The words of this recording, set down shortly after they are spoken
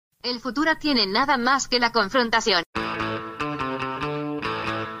El futuro tiene nada más que la confrontación.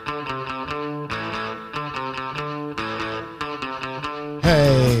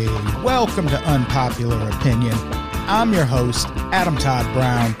 Hey, welcome to Unpopular Opinion. I'm your host, Adam Todd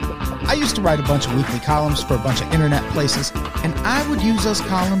Brown. I used to write a bunch of weekly columns for a bunch of internet places, and I would use those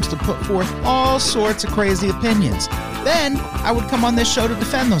columns to put forth all sorts of crazy opinions. Then I would come on this show to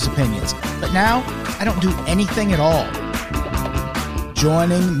defend those opinions. But now, I don't do anything at all.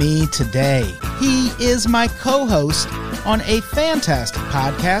 Joining me today, he is my co-host on a fantastic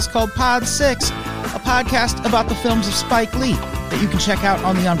podcast called Pod 6, a podcast about the films of Spike Lee that you can check out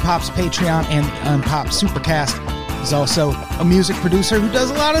on the Unpops Patreon and the Unpop Supercast. He's also a music producer who does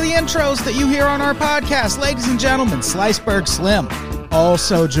a lot of the intros that you hear on our podcast. Ladies and gentlemen, Sliceberg Slim,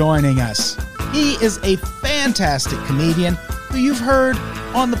 also joining us. He is a fantastic comedian who you've heard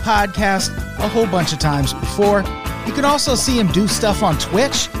on the podcast a whole bunch of times before. You can also see him do stuff on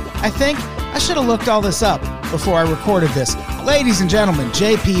Twitch, I think. I should have looked all this up before I recorded this. Ladies and gentlemen,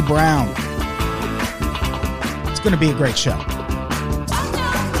 JP Brown. It's going to be a great show.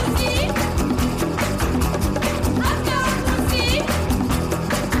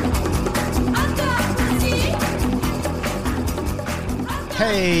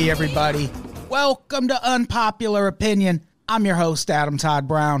 Hey, everybody. Welcome to Unpopular Opinion. I'm your host, Adam Todd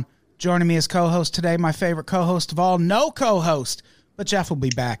Brown. Joining me as co-host today, my favorite co-host of all, no co-host, but Jeff will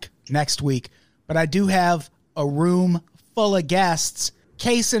be back next week. But I do have a room full of guests.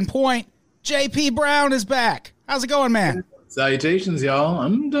 Case in point, JP Brown is back. How's it going, man? Salutations, y'all.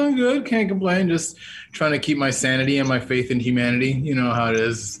 I'm doing good. Can't complain. Just trying to keep my sanity and my faith in humanity. You know how it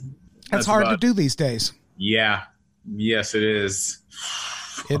is. That's hard to do these days. Yeah. Yes, it is.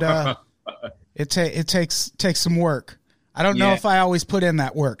 It takes some work. I don't know if I always put in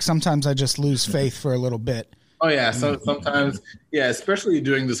that work. Sometimes I just lose faith for a little bit. Oh yeah, so sometimes, yeah, especially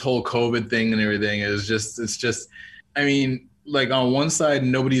during this whole COVID thing and everything, it's just, I mean, like on one side,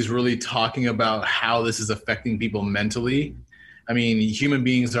 nobody's really talking about how this is affecting people mentally. I mean, human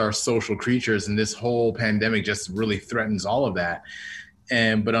beings are social creatures, and this whole pandemic just really threatens all of that.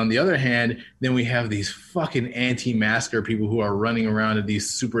 But on the other hand, then we have these fucking anti-masker people who are running around at these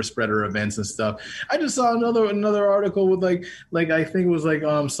super spreader events and stuff. I just saw another article with like I think it was like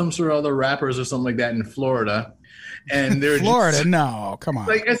some sort of other rappers or something like that in Florida. And they're Florida, just, no, come on.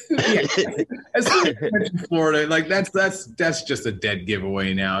 Like as soon as you mention Florida, like that's just a dead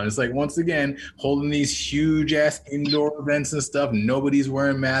giveaway now. And it's like once again holding these huge ass indoor events and stuff. Nobody's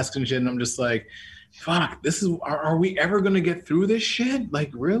wearing masks and shit. And I'm just like, fuck, are we ever going to get through this shit?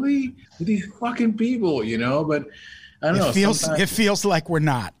 Like, really? With these fucking people, you know? But I don't know. It feels like we're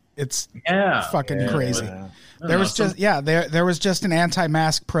not. It's fucking crazy. There was just an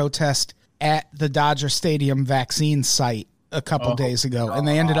anti-mask protest at the Dodger Stadium vaccine site a couple days ago, and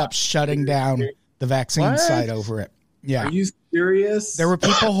they ended up shutting down the vaccine site over it. Yeah. Are you serious? There were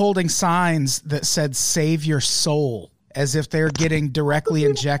people holding signs that said, "Save your soul," as if they're getting directly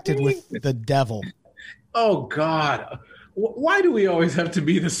injected with the devil. Oh, God. Why do we always have to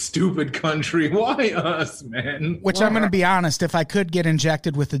be the stupid country? Why us, man? Which I'm going to be honest, if I could get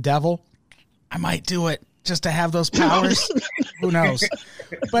injected with the devil, I might do it just to have those powers. Who knows?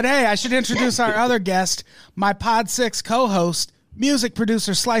 But hey, I should introduce our other guest, my Pod 6 co-host, music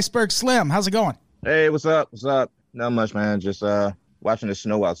producer Sliceberg Slim. How's it going? Hey, what's up? What's up? Not much, man. Just watching the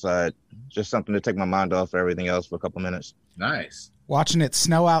snow outside. Just something to take my mind off everything else for a couple minutes. Nice. Watching it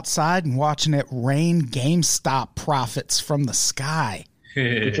snow outside and watching it rain GameStop profits from the sky.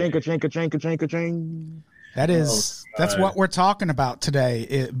 Ka-ching, ka-ching, ka-ching, ka-ching, ka-ching. That's what we're talking about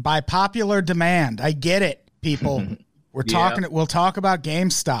today. By popular demand. I get it, people. We'll talk about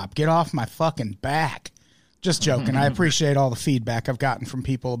GameStop. Get off my fucking back. Just joking. I appreciate all the feedback I've gotten from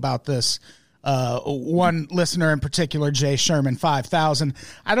people about this. One listener in particular, Jay Sherman 5000.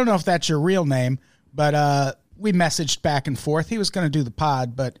 I don't know if that's your real name, but we messaged back and forth. He was going to do the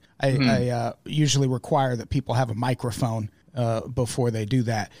pod, but I usually require that people have a microphone before they do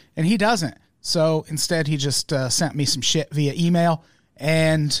that. And he doesn't. So instead, he just sent me some shit via email,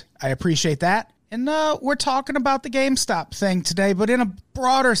 and I appreciate that. And we're talking about the GameStop thing today, but in a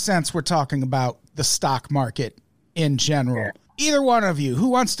broader sense, we're talking about the stock market in general. Either one of you, who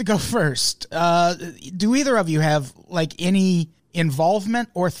wants to go first? Do either of you have like any involvement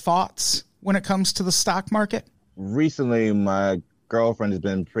or thoughts when it comes to the stock market? Recently, my girlfriend has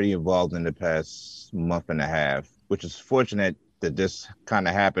been pretty involved in the past month and a half, which is fortunate that this kind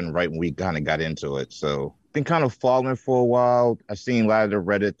of happened right when we kind of got into it. So been kind of following for a while. I've seen a lot of the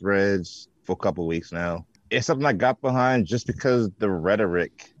Reddit threads for a couple of weeks now. It's something I got behind just because the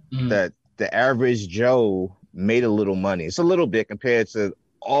rhetoric that the average Joe made a little money. It's a little bit compared to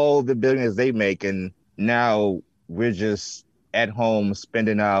all the billions they make, and now we're just at home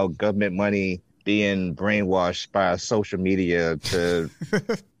spending our government money being brainwashed by social media to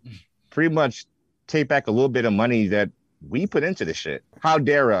pretty much take back a little bit of money that we put into this shit. How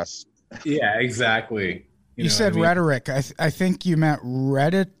dare us? Yeah, exactly. You said rhetoric. I think you meant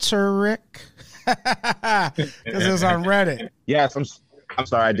rhetoric because it was on Reddit. Yes, I'm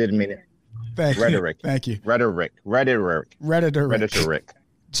sorry, I didn't mean it. Rhetoric. Thank you. Rhetoric.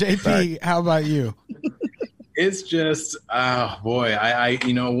 JP, sorry. How about you? It's just, boy, I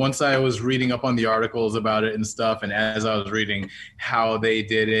once I was reading up on the articles about it and stuff, and as I was reading how they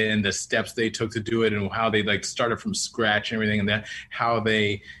did it and the steps they took to do it and how they like started from scratch and everything, and that how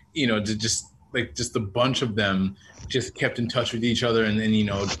they, just a bunch of them just kept in touch with each other and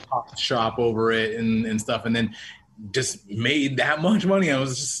talked shop over it and stuff, and then just made that much money. I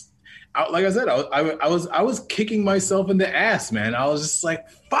was just, like I said, I was kicking myself in the ass, man. I was just like,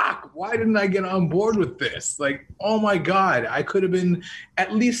 fuck, why didn't I get on board with this? Like, oh my God, I could have been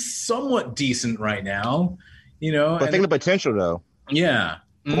at least somewhat decent right now, But think of the potential, though. Yeah.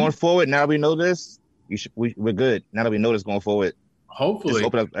 Mm-hmm. Going forward, now that we know this, we're good. Now that we know this going forward, hopefully, just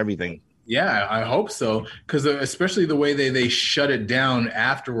open up everything. Yeah, I hope so. Because especially the way they shut it down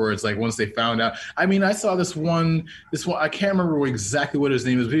afterwards, like once they found out. I mean, I saw this one, I can't remember exactly what his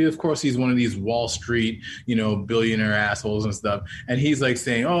name is, but of course he's one of these Wall Street, billionaire assholes and stuff. And he's like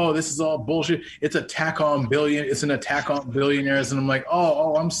saying, oh, this is all bullshit. It's an attack on billionaires. And I'm like,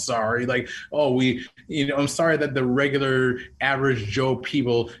 oh, I'm sorry. Like, I'm sorry that the regular average Joe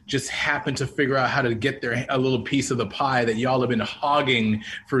people just happen to figure out how to get a little piece of the pie that y'all have been hogging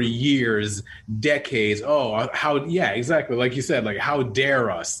for years, decades. Oh, exactly. Like you said, like, how dare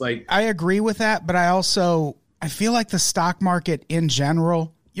us? Like, I agree with that, but I feel like the stock market in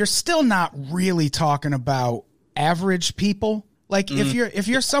general, you're still not really talking about average people. Like if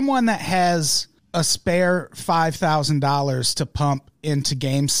you're someone that has a spare $5,000 to pump into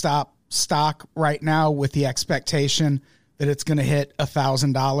GameStop stock right now with the expectation that it's going to hit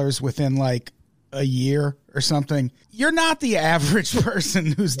 $1,000 within like a year or something, you're not the average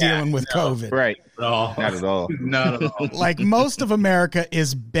person who's dealing with COVID. Right. No, not at all. Not at all. Like most of America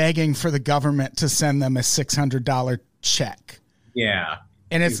is begging for the government to send them a $600 check. Yeah.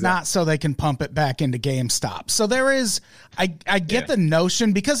 And it's not so they can pump it back into GameStop. So there is, I get the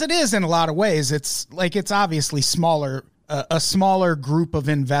notion, because it is in a lot of ways. It's like, it's obviously a smaller group of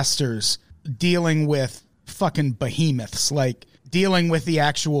investors dealing with fucking behemoths, like dealing with the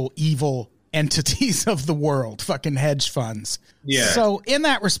actual evil entities of the world, fucking hedge funds. Yeah. So in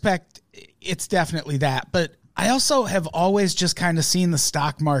that respect, it's definitely that. But I also have always just kind of seen the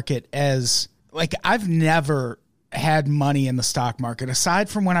stock market as, like, I've never had money in the stock market aside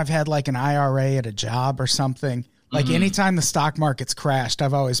from when I've had like an IRA at a job or something. Like anytime the stock market's crashed,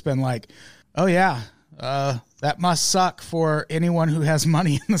 I've always been like, oh yeah, that must suck for anyone who has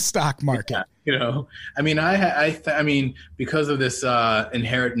money in the stock market. Yeah, I mean, I mean, because of this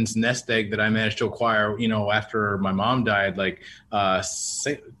inheritance nest egg that I managed to acquire, after my mom died, like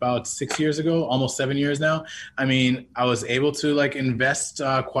about 6 years ago, almost 7 years now. I mean, I was able to like invest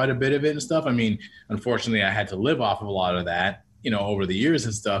quite a bit of it and stuff. I mean, unfortunately, I had to live off of a lot of that, over the years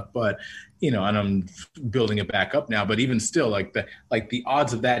and stuff. But and I'm building it back up now. But even still, like the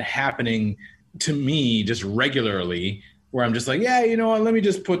odds of that happening to me just regularly, where I'm just like, yeah, let me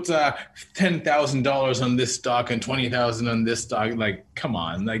just put $10,000 on this stock and $20,000 on this stock. Like, come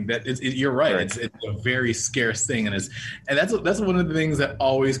on, like that. You're right. It's a very scarce thing, and that's one of the things that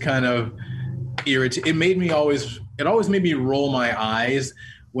always kind of irritated. It always made me roll my eyes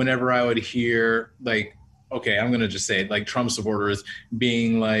whenever I would hear, like, okay, I'm gonna just say it, like Trump supporters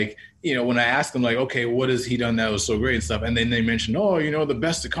being like, when I ask them like, okay, what has he done that was so great and stuff, and then they mention, the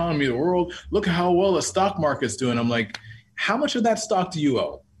best economy in the world. Look at how well the stock market's doing. I'm like, how much of that stock do you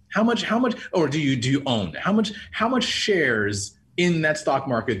own? How much, or do you own? How much shares in that stock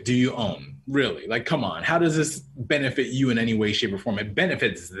market do you own? Really? Like, come on. How does this benefit you in any way, shape, or form? It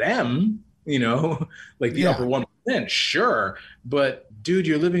benefits them, like the upper 1%, sure. But dude,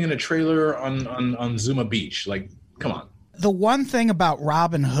 you're living in a trailer on Zuma Beach. Like, come on. The one thing about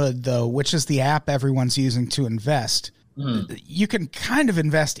Robinhood, though, which is the app everyone's using to invest, you can kind of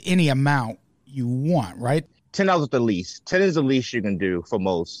invest any amount you want, right? $10 at the least. 10 is the least you can do for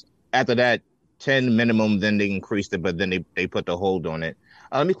most. After that, 10 minimum, then they increased it, but then they put the hold on it.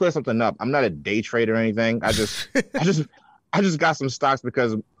 Let me clear something up. I'm not a day trader or anything. I just got some stocks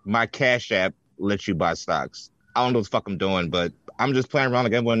because my Cash App lets you buy stocks. I don't know what the fuck I'm doing, but I'm just playing around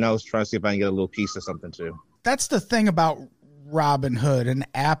like everyone else, trying to see if I can get a little piece of something too. That's the thing about Robinhood and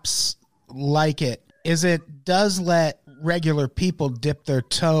apps like it, is it does let regular people dip their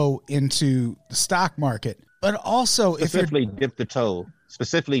toe into the stock market. But also, specifically dip the toe.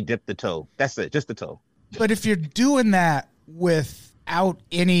 That's it, just the toe. But if you're doing that without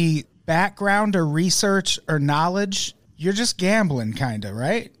any background or research or knowledge, you're just gambling, kind of,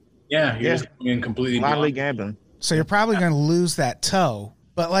 right? Yeah, you're just going in completely blindly gambling. So you're probably going to lose that toe.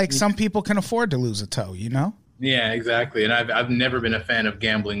 But like some people can afford to lose a toe, you know? Yeah, exactly. And I've never been a fan of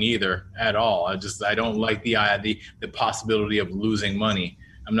gambling either at all. I don't like the possibility of losing money.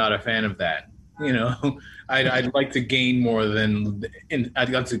 I'm not a fan of that. You know, I'd like to gain more I'd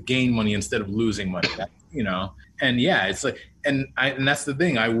like to gain money instead of losing money. You know, and yeah, it's like, and that's the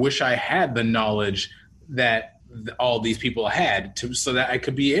thing. I wish I had the knowledge that all these people had so that I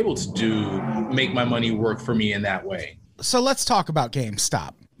could be able to make my money work for me in that way. So let's talk about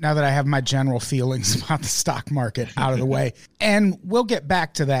GameStop now that I have my general feelings about the stock market out of the way. And we'll get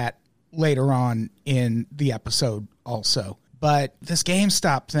back to that later on in the episode also. But this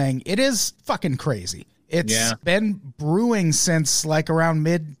GameStop thing, it is fucking crazy. It's been brewing since like around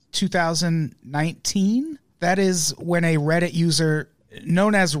mid-2019. That is when a Reddit user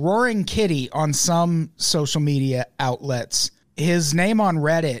known as Roaring Kitty on some social media outlets, his name on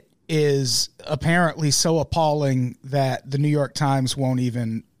Reddit is apparently so appalling that the New York Times won't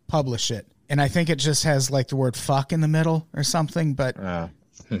even publish it. And I think it just has like the word fuck in the middle or something, but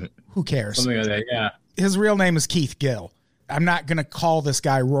who cares? Something like that, yeah. His real name is Keith Gill. I'm not going to call this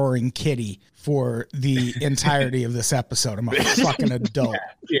guy Roaring Kitty for the entirety of this episode. I'm a fucking adult.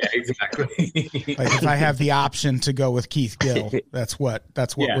 Yeah, exactly. Like if I have the option to go with Keith Gill, that's what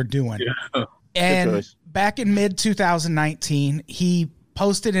we're doing. Yeah. And back in mid-2019, he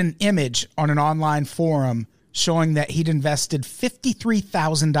posted an image on an online forum showing that he'd invested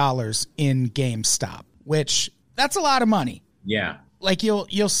 $53,000 in GameStop, which that's a lot of money. Yeah. Like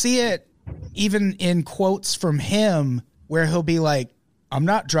you'll see it even in quotes from him where he'll be like, I'm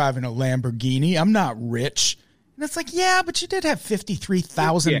not driving a Lamborghini. I'm not rich. And it's like, yeah, but you did have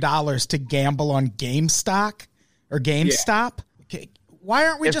 $53,000 to gamble on GameStop or GameStop. Yeah. Okay. Why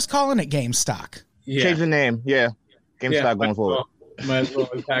aren't we just calling it GameStop? Yeah. Change the name. Yeah. GameStop going forward. Might as well,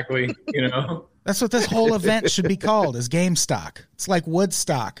 exactly. You know, that's what this whole event should be called, is GameStop. It's like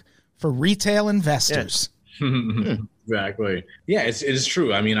Woodstock for retail investors. Yeah. Exactly. Yeah, it is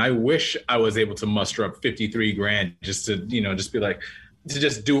true. I mean, I wish I was able to muster up $53,000 just to, just be like, to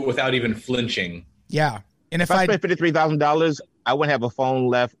just do it without even flinching. Yeah. And if I spent $53,000, I wouldn't have a phone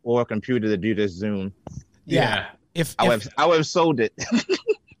left or a computer to do this Zoom. Yeah. I would have sold it.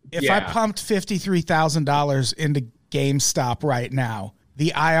 If I pumped $53,000 into GameStop right now,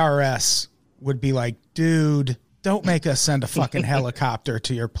 the IRS would be like, dude, don't make us send a fucking helicopter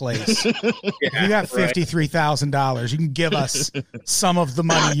to your place. You got $53,000. You can give us some of the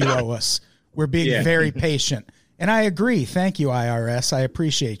money you owe us. We're being very patient. And I agree. Thank you, IRS. I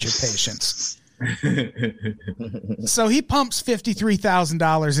appreciate your patience. So he pumps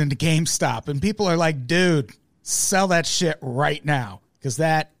 $53,000 into GameStop, and people are like, dude, sell that shit right now because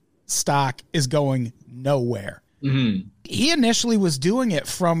that stock is going nowhere. Mm-hmm. He initially was doing it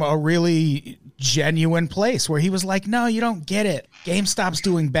from a really genuine place where he was like, no, you don't get it. GameStop's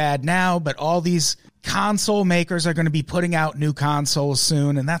doing bad now, but all these console makers are going to be putting out new consoles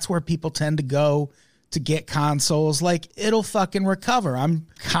soon, and that's where people tend to go to get consoles. Like, it'll fucking recover. I'm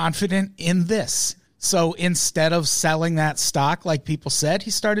confident in this. So instead of selling that stock, like people said,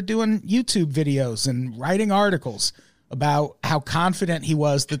 he started doing YouTube videos and writing articles about how confident he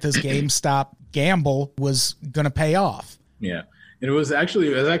was that this GameStop gamble was going to pay off. Yeah. And it was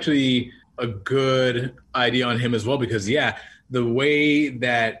actually a good idea on him as well, because the way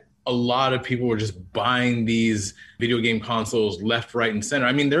that a lot of people were just buying these video game consoles left, right, and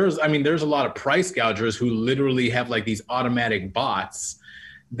center. There's a lot of price gougers who literally have like these automatic bots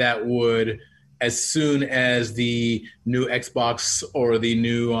that would, as soon as the new Xbox or the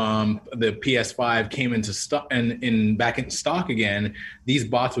new the PS5 came into stock and back in stock again, these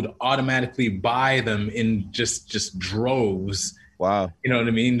bots would automatically buy them in just droves. Wow. You know what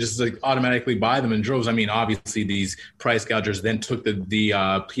I mean? Just like automatically buy them in droves. I mean, obviously these price gougers then took the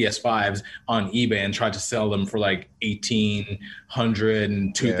PS5s on eBay and tried to sell them for like $1,800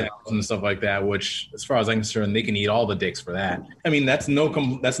 and $2,000 and stuff like that, which as far as I'm concerned, they can eat all the dicks for that. I mean, that's no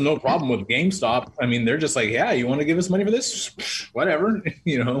problem with GameStop. I mean, they're just like, yeah, you want to give us money for this? Whatever,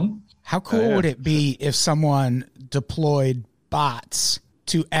 you know? How cool would it be if someone deployed bots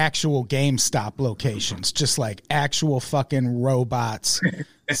to actual GameStop locations, just like actual fucking robots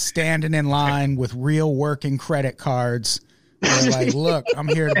standing in line with real working credit cards? They're like, look, I'm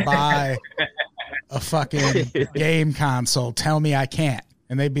here to buy a fucking game console. Tell me I can't.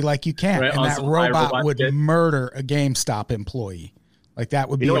 And they'd be like, you can't. Right, and that robot would murder a GameStop employee. Like that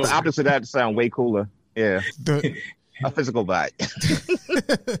would be. You know, the opposite of that sound way cooler. Yeah. The, a physical bot.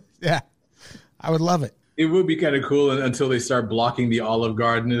 Yeah. I would love it. It would be kind of cool until they start blocking the Olive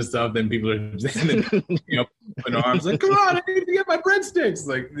Garden and stuff. Then people are open arms like, come on, I need to get my breadsticks.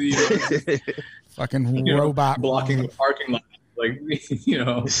 Like, Fucking robot blocking the parking lot. Like,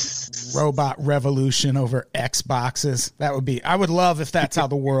 robot revolution over Xboxes. That would be. I would love if that's how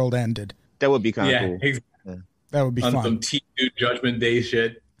the world ended. That would be kind of cool. Exactly. That would be fun. Some T2 Judgment Day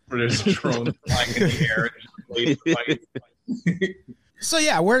shit where there's drones flying in the air. So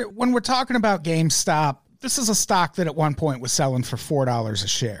yeah, when we're talking about GameStop, this is a stock that at one point was selling for $4 a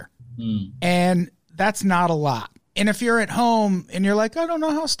share. And that's not a lot. And if you're at home and you're like, I don't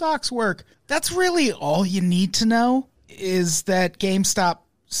know how stocks work, that's really all you need to know, is that GameStop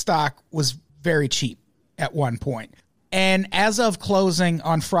stock was very cheap at one point. And as of closing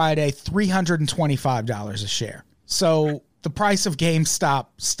on Friday, $325 a share. So the price of GameStop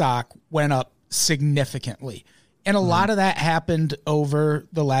stock went up significantly. And a lot of that happened over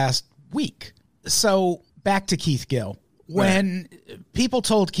the last week. So back to Keith Gill. When people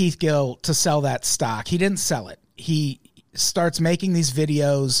told Keith Gill to sell that stock, he didn't sell it. He starts making these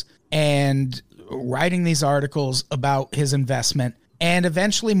videos and writing these articles about his investment. And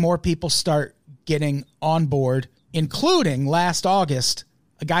eventually more people start getting on board, including last August,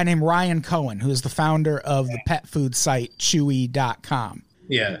 a guy named Ryan Cohen, who is the founder of the pet food site Chewy.com.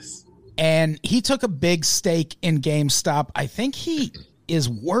 Yes. And he took a big stake in GameStop. I think he is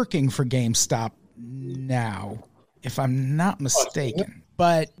working for GameStop now, if I'm not mistaken.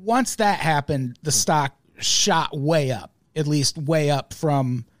 But once that happened, the stock shot way up, at least way up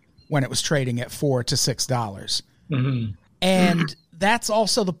from when it was trading at $4 to $6. And that's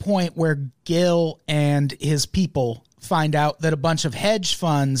also the point where Gill and his people find out that a bunch of hedge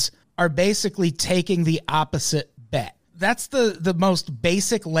funds are basically taking the opposite bet. That's the most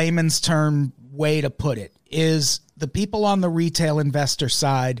basic layman's term way to put it, is the people on the retail investor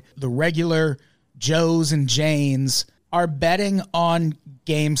side, the regular Joes and Janes, are betting on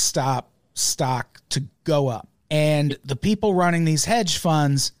GameStop stock to go up. And the people running these hedge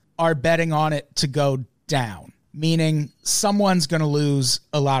funds are betting on it to go down, meaning someone's going to lose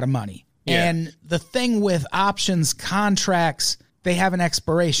a lot of money. Yeah. And the thing with options contracts, they have an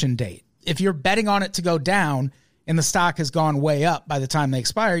expiration date. If you're betting on it to go down and the stock has gone way up by the time they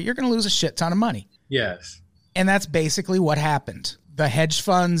expire, you're going to lose a shit ton of money. Yes. And that's basically what happened. The hedge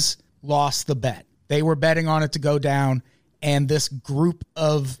funds lost the bet. They were betting on it to go down, and this group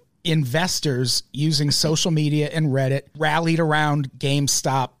of investors using social media and Reddit rallied around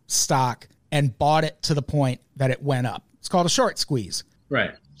GameStop stock and bought it to the point that it went up. It's called a short squeeze.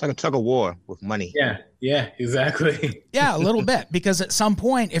 Right. It's like a tug of war with money. Yeah, exactly. Yeah, a little bit, because at some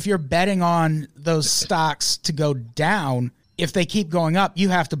point, if you're betting on those stocks to go down, if they keep going up, you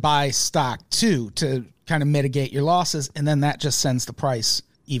have to buy stock too to kind of mitigate your losses, and then that just sends the price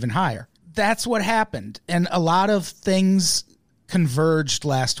even higher. That's what happened, and a lot of things converged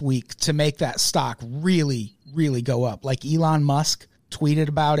last week to make that stock really, really go up. Like Elon Musk tweeted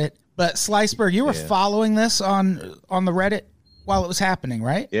about it. But Sliceberg, you were following this on the Reddit while it was happening,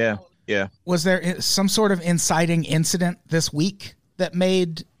 right? Yeah. Was there some sort of inciting incident this week that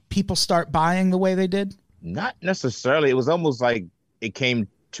made people start buying the way they did? Not necessarily. It was almost like it came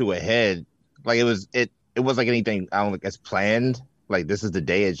to a head. Like it was like anything, I don't think, as planned. Like this is the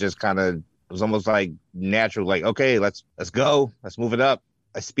day. It just kind of, it was almost like natural. Like, okay, let's go. Let's move it up.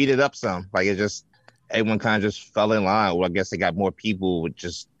 Let's speed it up some. Like it just, everyone kind of just fell in line. Well, I guess they got more people with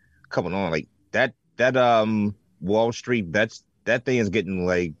just coming on. Like that Wall Street bets, that thing is getting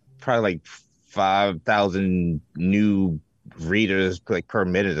like probably like 5,000 new readers like per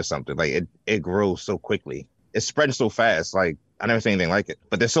minute or something. Like it grows so quickly. It's spreading so fast. Like I never seen anything like it.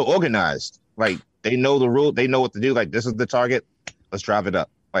 But they're so organized. Like they know the rule. They know what to do. Like this is the target. Let's drive it up.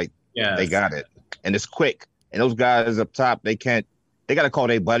 Like they got it. And it's quick. And those guys up top, they got to call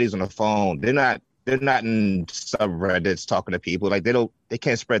their buddies on the phone. They're not in subreddits talking to people. Like they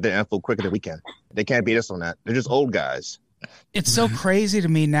can't spread their info quicker than we can. They can't beat us on that. They're just old guys. It's so crazy to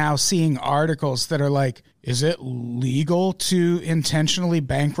me now seeing articles that are like, is it legal to intentionally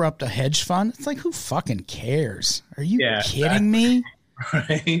bankrupt a hedge fund? It's like, who fucking cares? Are you kidding me?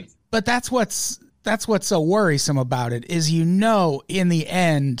 Right. But that's what's so worrisome about it is, in the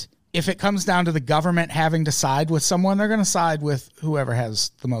end, if it comes down to the government having to side with someone, they're going to side with whoever has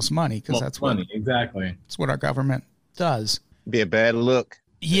the most money, because that's money. Exactly. That's what our government does. Be a bad look.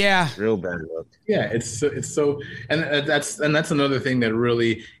 Yeah. Real bad look. Yeah, it's so, and that's another thing that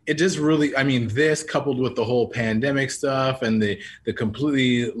really, it just really, I mean, this coupled with the whole pandemic stuff and the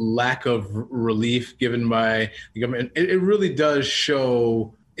completely lack of relief given by the government, it really does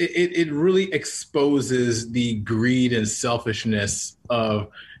show. It really exposes the greed and selfishness of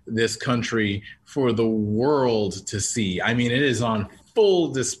this country for the world to see. I mean, it is on full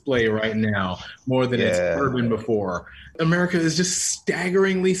display right now, more than it's ever been before. America is just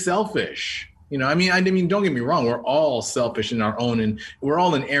staggeringly selfish. You know, I mean, don't get me wrong. We're all selfish in our own, and we're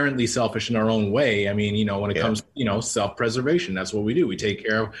all inherently selfish in our own way. I mean, you know, when it comes, you know, self-preservation, that's what we do. We take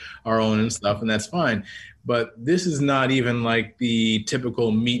care of our own and stuff, and that's fine. But this is not even like the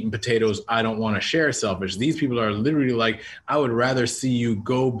typical meat and potatoes, I don't want to share selfish. These people are literally like, I would rather see you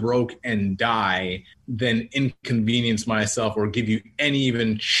go broke and die than inconvenience myself or give you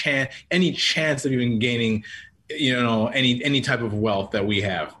any chance of even gaining, you know, any type of wealth that we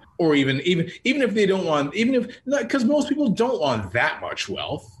have. Or even if they don't want, because most people don't want that much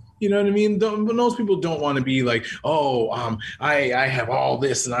wealth. You know what I mean? Most people don't want to be like, I have all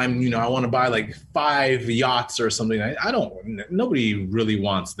this and I want to buy like 5 yachts or something. Nobody really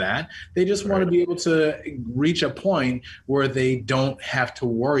wants that. They just want to be able to reach a point where they don't have to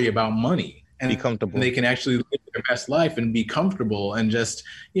worry about money and be comfortable. They can actually live their best life and be comfortable and just,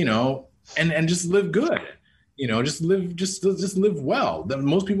 you know, and just live good. You know, just live well.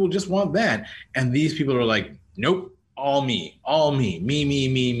 Most people just want that. And these people are like, nope. All me,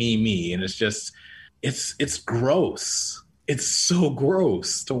 me. And it's just, it's gross. It's so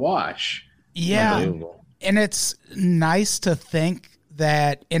gross to watch. Yeah. And it's nice to think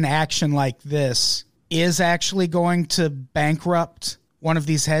that an action like this is actually going to bankrupt one of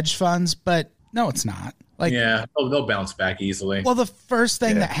these hedge funds, but no, it's not. Like, yeah, they'll bounce back easily. Well, the first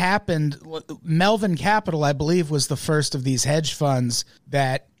thing that happened, Melvin Capital, I believe, was the first of these hedge funds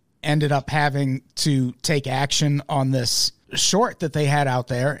that ended up having to take action on this short that they had out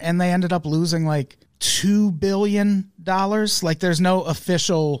there, and they ended up losing like $2 billion. Like, there's no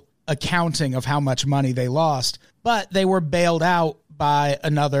official accounting of how much money they lost, but they were bailed out by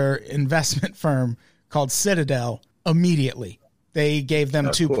another investment firm called Citadel immediately. They gave them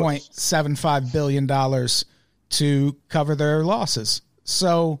 $2.75 billion to cover their losses.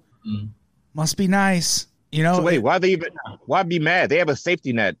 So must be nice. You know, so wait, why be mad? They have a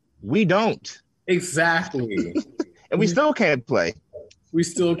safety net. We don't. Exactly. And we still can't play. We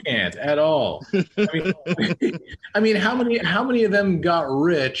still can't at all. I mean, how many of them got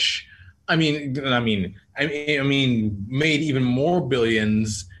rich? I mean, made even more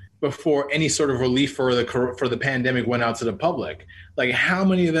billions before any sort of relief for the pandemic went out to the public. Like, how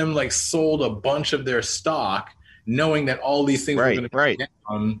many of them like sold a bunch of their stock, knowing that all these things were going to come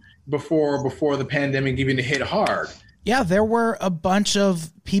down before the pandemic even hit hard? Yeah, there were a bunch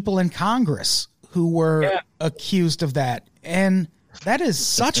of people in Congress who were accused of that. And that is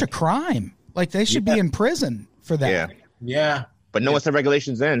such a crime. Like, they should be in prison for that. Yeah. But no one said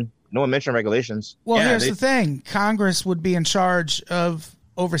regulations in. No one mentioned regulations. Well, here's the thing. Congress would be in charge of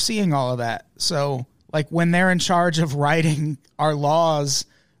overseeing all of that. So, like, when they're in charge of writing our laws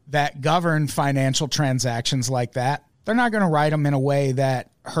that govern financial transactions like that, they're not going to write them in a way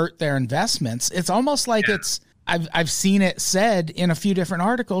that hurt their investments. It's almost like I've seen it said in a few different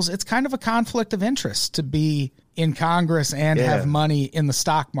articles, it's kind of a conflict of interest to be in Congress and have money in the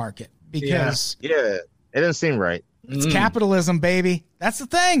stock market because it doesn't seem right. It's capitalism, baby. That's the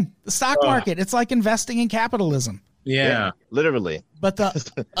thing. The stock market, it's like investing in capitalism. Yeah, literally. But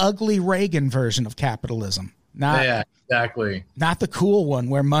the ugly Reagan version of capitalism. Exactly. Not the cool one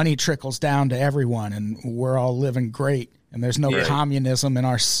where money trickles down to everyone and we're all living great and there's no communism in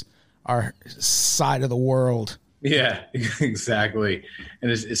our side of the world. Yeah, exactly. And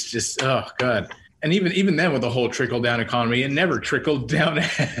it's just, oh God. And even then with the whole trickle down economy, it never trickled down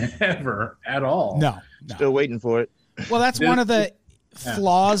ever at all. No. Still waiting for it. Well, that's one of the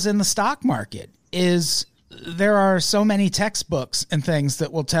flaws in the stock market is there are so many textbooks and things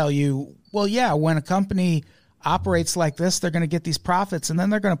that will tell you, well, yeah, when a company operates like this, they're going to get these profits and then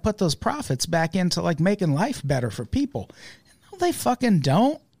they're going to put those profits back into like making life better for people. No, they fucking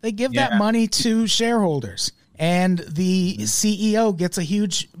don't. They give that money to shareholders and the CEO gets a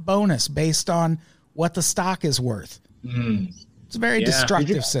huge bonus based on what the stock is worth. It's a very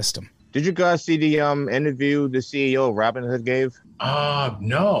destructive system. Did you guys see the interview the CEO of Robinhood gave?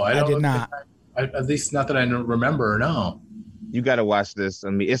 No, I did not. At least not that I remember. No. You got to watch this. I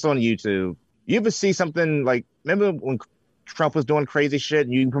mean, it's on YouTube. You ever see something like, remember when Trump was doing crazy shit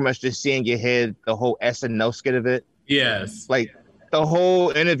and you pretty much just see in your head the whole SNL skit of it? Yes. Like the whole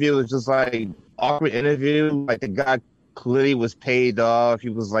interview was just like awkward interview. Like the guy clearly was paid off. He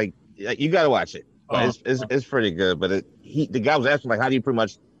was like, you got to watch it. It's pretty good. But the guy was asking, like, how do you pretty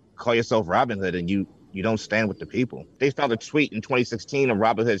much call yourself Robin Hood and you don't stand with the people? They started a tweet in 2016 of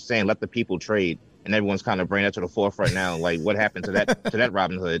Robin Hood saying, let the people trade. And everyone's kind of bringing that to the forefront now. Like, what happened to that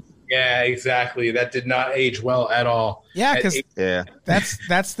Robin Hood? Yeah, exactly. That did not age well at all. Yeah, because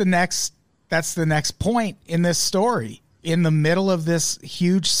that's the next point in this story. In the middle of this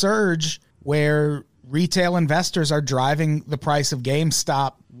huge surge where retail investors are driving the price of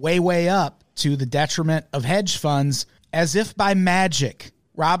GameStop way, way up to the detriment of hedge funds, as if by magic,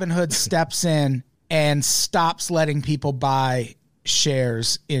 Robinhood steps in and stops letting people buy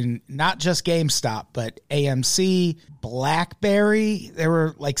shares in not just GameStop, but AMC, BlackBerry. There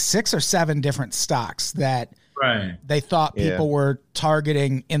were like 6 or 7 different stocks that they thought people were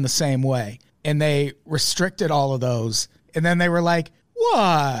targeting in the same way. And they restricted all of those. And then they were like,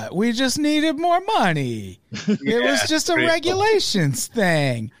 what? We just needed more money. It was just a regulations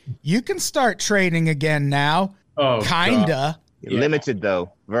thing. You can start trading again now. Oh, God. Kinda. Limited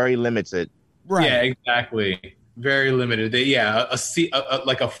though. Very limited. Right. Yeah, exactly. Very limited.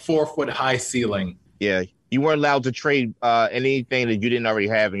 Like a 4-foot high ceiling. Yeah, you weren't allowed to trade anything that you didn't already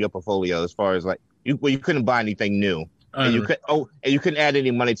have in your portfolio. As far as like, you couldn't buy anything new, and you couldn't add any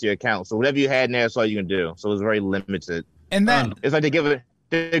money to your account. So whatever you had in there, that's all you can do. So it was very limited. And then it's like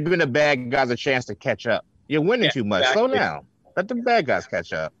they're giving the bad guys a chance to catch up. You're winning too much. Exactly. Slow down. Let the bad guys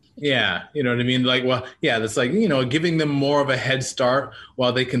catch up. Yeah, you know what I mean? Like, well, yeah, that's like, giving them more of a head start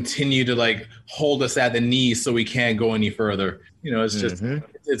while they continue to like hold us at the knees so we can't go any further. It's just,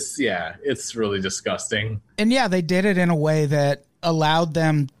 it's really disgusting. And yeah, they did it in a way that allowed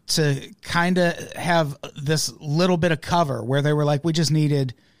them to kind of have this little bit of cover where they were like,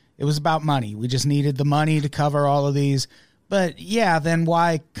 it was about money. We just needed the money to cover all of these. But yeah, then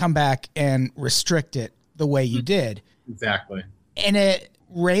why come back and restrict it the way you did? Exactly. And it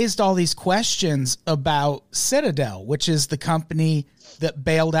raised all these questions about Citadel, which is the company that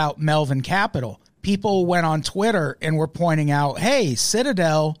bailed out Melvin Capital. People went on Twitter and were pointing out, hey,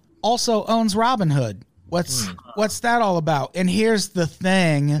 Citadel also owns Robinhood. What's that all about? And here's the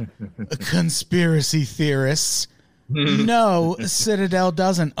thing, conspiracy theorists. No, Citadel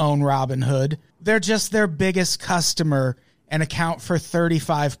doesn't own Robinhood. They're just their biggest customer and account for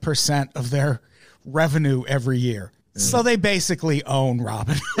 35% of their revenue every year. So they basically own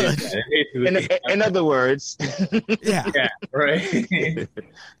Robinhood. In other words. Yeah, right.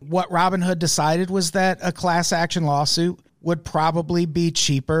 What Robinhood decided was that a class action lawsuit would probably be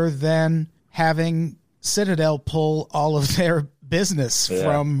cheaper than having Citadel pull all of their business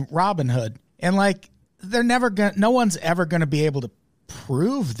from Robinhood. And like, no one's ever going to be able to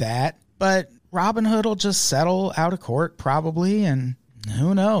prove that, but Robinhood will just settle out of court probably, and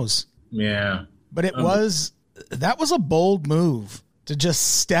who knows? Yeah. But that was a bold move to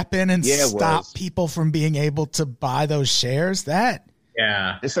just step in and stop people from being able to buy those shares.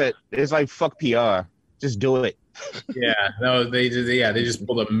 It's like fuck PR. Just do it. Yeah, no, they just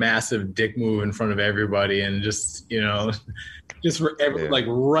pulled a massive dick move in front of everybody, and just like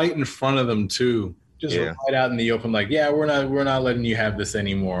right in front of them too. Just right out in the open, like, we're not letting you have this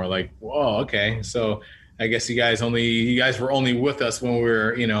anymore. Like, whoa, okay, so I guess you guys were only with us when we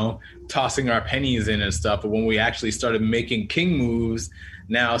were, tossing our pennies in and stuff. But when we actually started making king moves,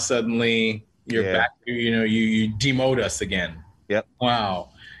 now suddenly you're back. You demote us again. Yep. Wow.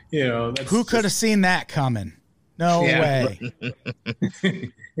 Who could have seen that coming? No way.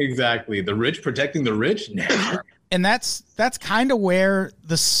 Exactly. The rich protecting the rich. Never. And that's kind of where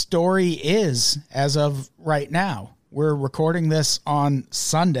the story is as of right now. We're recording this on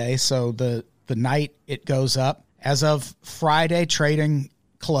Sunday, so the night it goes up. As of Friday, trading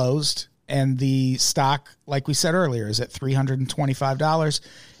closed, and the stock, like we said earlier, is at $325.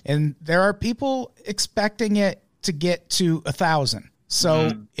 And there are people expecting it to get to 1,000.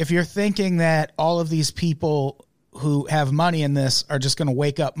 So if you're thinking that all of these people who have money in this are just going to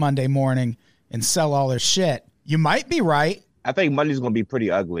wake up Monday morning and sell all their shit, you might be right. I think Monday's going to be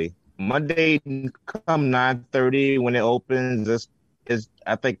pretty ugly. Monday come 9:30 when it opens,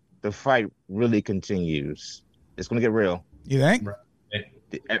 I think the fight really continues. It's going to get real. You think?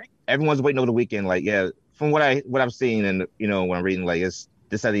 Everyone's waiting over the weekend. Like, from what I've seen and when I'm reading, like, this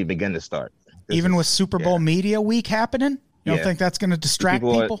hasn't even begun to start. Even with Super Bowl media week happening, you don't think that's going to distract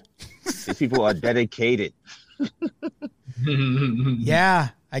people? These people are dedicated. Yeah,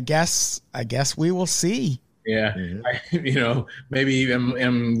 I guess we will see. Yeah, maybe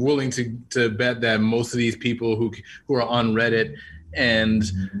I'm willing to bet that most of these people who are on Reddit and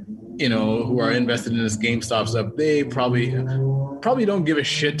who are invested in this GameStop stuff, they probably don't give a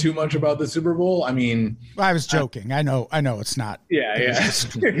shit too much about the Super Bowl. I mean, I was joking. I know it's not. Yeah.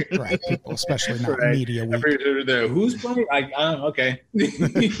 Right, people, especially not right. Media Week. Who's playing? Okay.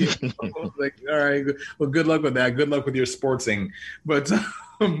 Like, all right. Well, good luck with that. Good luck with your sportsing. But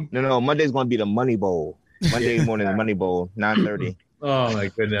no, Monday's going to be the Money Bowl. Monday morning, the Money Bowl, 9:30. Oh my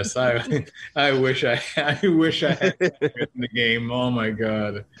goodness! I wish I had the game. Oh my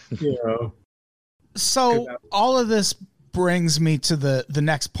god! So all of this brings me to the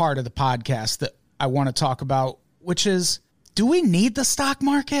next part of the podcast that I want to talk about, which is, do we need the stock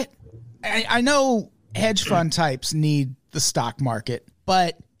market? I know hedge fund types need the stock market,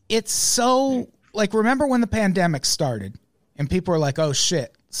 but it's so, like, remember when the pandemic started and people were like, oh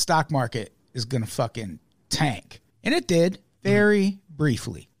shit, stock market is gonna fucking tank, and it did. Very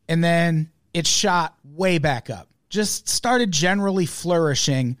briefly. And then it shot way back up. Just started generally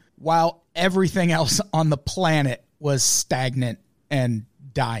flourishing while everything else on the planet was stagnant and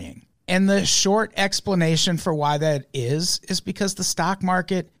dying. And the short explanation for why that is because the stock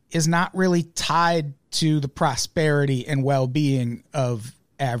market is not really tied to the prosperity and well-being of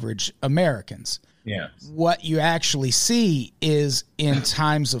average Americans. Yeah. What you actually see is in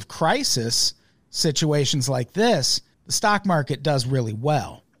times of crisis, situations like this, the stock market does really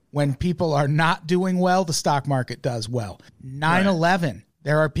well. When people are not doing well, the stock market does well. 9/11,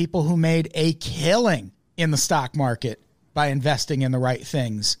 there are people who made a killing in the stock market by investing in the right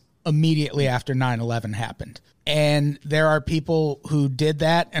things immediately after 9/11 happened. And there are people who did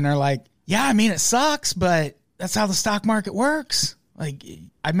that and are like, yeah, I mean, it sucks, but that's how the stock market works. Like,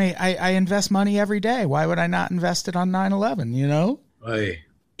 I invest money every day. Why would I not invest it on 9/11, Hey.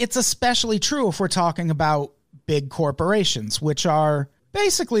 It's especially true if we're talking about big corporations, which are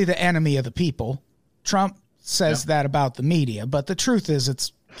basically the enemy of the people. Trump says that about the media, but the truth is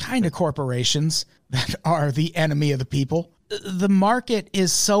it's kind of corporations that are the enemy of the people. The market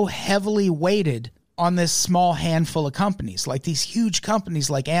is so heavily weighted on this small handful of companies, like these huge companies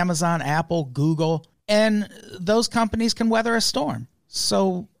like Amazon, Apple, Google, and those companies can weather a storm.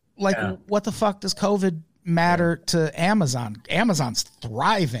 So, what the fuck does COVID matter to Amazon? Amazon's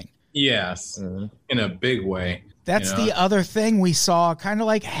thriving. Yes, in a big way. That's the other thing we saw kind of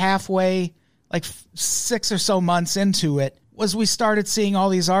like halfway, like 6 or so months into it, was we started seeing all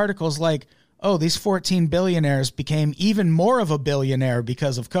these articles like, oh, these 14 billionaires became even more of a billionaire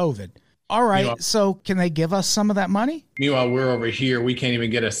because of COVID. All right, so can they give us some of that money? Meanwhile, we're over here. We can't even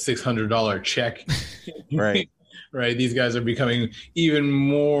get a $600 check. Right. Right. These guys are becoming even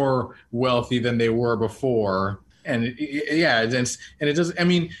more wealthy than they were before. And it does.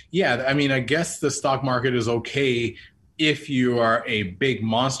 I guess the stock market is okay if you are a big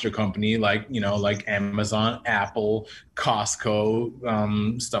monster company like Amazon, Apple,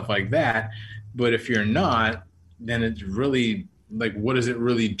 Costco, stuff like that. But if you're not, then it's really like, what does it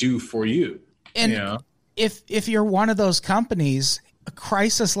really do for you? And if you're one of those companies, a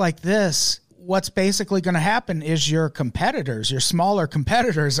crisis like this, what's basically going to happen is your smaller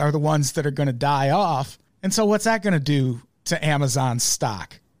competitors are the ones that are going to die off. And so what's that going to do to Amazon's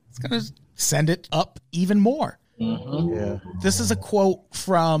stock? It's going to send it up even more. Mm-hmm. Yeah. This is a quote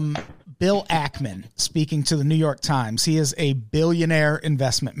from Bill Ackman speaking to the New York Times. He is a billionaire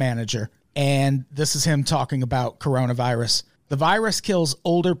investment manager, and this is him talking about coronavirus. The virus kills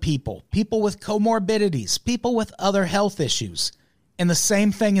older people, people with comorbidities, people with other health issues. And the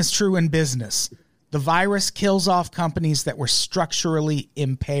same thing is true in business. The virus kills off companies that were structurally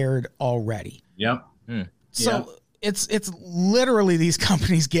impaired already. Yep. So it's literally these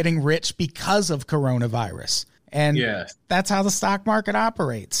companies getting rich because of coronavirus. And that's how the stock market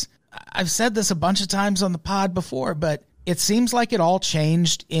operates. I've said this a bunch of times on the pod before, but it seems like it all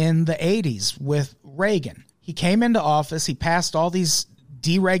changed in the 80s with Reagan. He came into office, he passed all these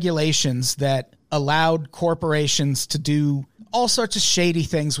deregulations that allowed corporations to do all sorts of shady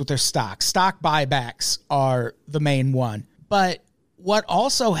things with their stock. Stock buybacks are the main one. But what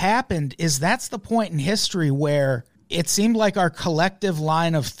also happened is that's the point in history where it seemed like our collective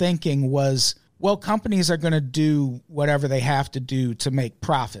line of thinking was, well, companies are going to do whatever they have to do to make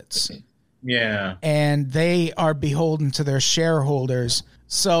profits. Yeah. And they are beholden to their shareholders.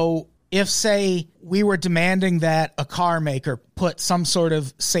 So if, say, we were demanding that a car maker put some sort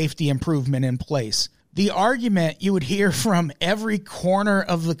of safety improvement in place, the argument you would hear from every corner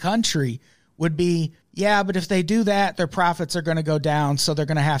of the country would be, yeah, but if they do that, their profits are going to go down, so they're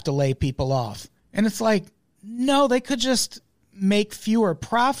going to have to lay people off. And it's like, no, they could just make fewer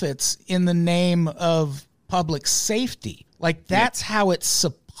profits in the name of public safety. Like, that's how it's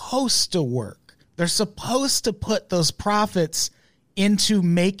supposed to work. They're supposed to put those profits into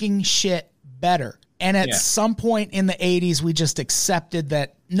making shit better. And at some point in the 80s, we just accepted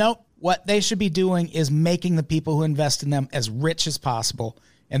that, nope, what they should be doing is making the people who invest in them as rich as possible,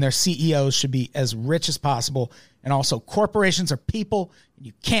 and their CEOs should be as rich as possible. And also, corporations are people, and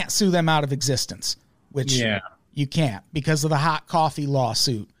you can't sue them out of existence, which you can't because of the hot coffee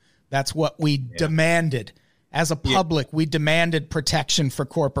lawsuit. That's what we demanded. As a public, we demanded protection for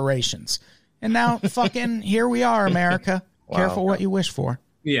corporations. And now, fucking, here we are, America. Wow. Careful what you wish for.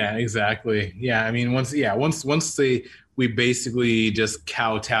 Yeah, exactly. Yeah, I mean, once we basically just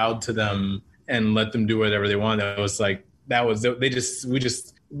kowtowed to them and let them do whatever they want. We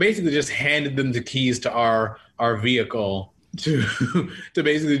basically just handed them the keys to our vehicle to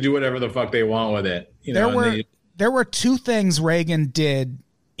basically do whatever the fuck they want with it. There were two things Reagan did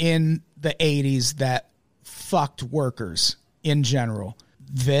in the 80s that fucked workers in general.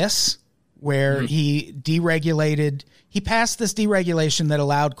 This, where he passed this deregulation that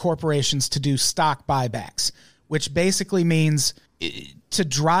allowed corporations to do stock buybacks, which basically means to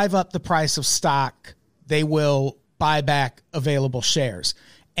drive up the price of stock, they will buy back available shares.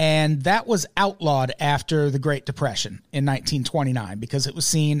 And that was outlawed after the Great Depression in 1929 because it was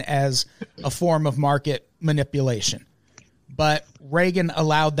seen as a form of market manipulation. But Reagan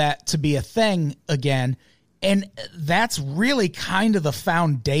allowed that to be a thing again. And that's really kind of the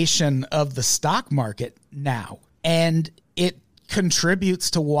foundation of the stock market now. And it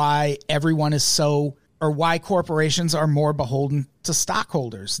contributes to why why corporations are more beholden to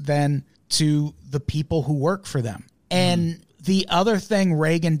stockholders than to the people who work for them. And the other thing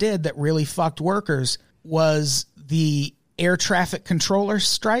Reagan did that really fucked workers was the air traffic controller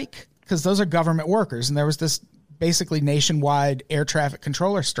strike, because those are government workers. And there was this basically nationwide air traffic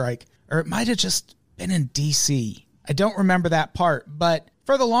controller strike, or it might have just been in DC. I don't remember that part. But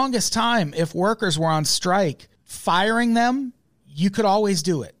for the longest time, if workers were on strike, firing them, you could always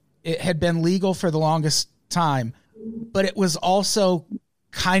do it. It had been legal for the longest time, but it was also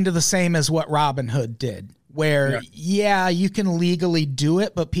kind of the same as what Robin Hood did, where, you can legally do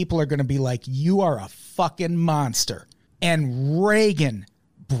it, but people are going to be like, you are a fucking monster. And Reagan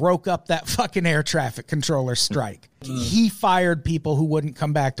broke up that fucking air traffic controller strike. He fired people who wouldn't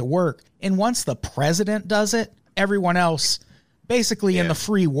come back to work. And once the president does it, everyone else basically in the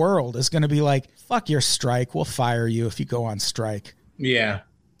free world is going to be like, fuck your strike. We'll fire you if you go on strike. Yeah.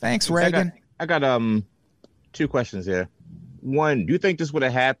 Thanks, Reagan. I got 2 questions here. One, do you think this would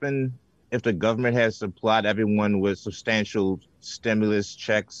have happened if the government had supplied everyone with substantial stimulus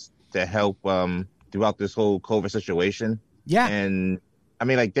checks to help throughout this whole COVID situation? Yeah. And I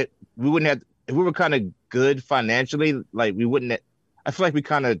mean, like, that we wouldn't have, if we were kind of good financially, like, we wouldn't, I feel like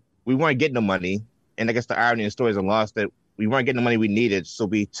we weren't getting the money. And I guess the irony of the story is a loss that we weren't getting the money we needed. So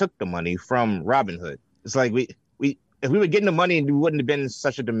we took the money from Robinhood. It's like if we were getting the money, we wouldn't have been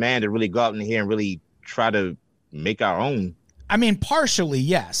such a demand to really go out in here and really try to make our own. I mean, partially,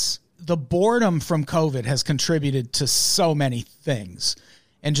 yes. The boredom from COVID has contributed to so many things,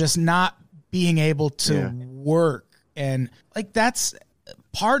 and just not being able to work. And like, that's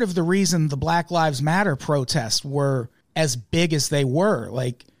part of the reason the Black Lives Matter protests were as big as they were.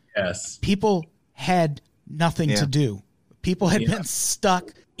 Like, people had nothing to do. People had been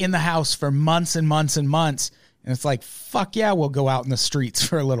stuck in the house for months and months and months. And it's like, fuck yeah, we'll go out in the streets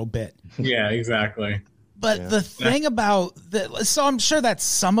for a little bit. Yeah, exactly. But the thing about so I'm sure that's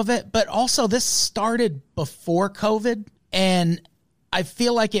some of it, but also this started before COVID, and I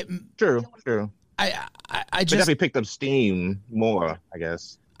feel like it. True. I just definitely picked up steam more, I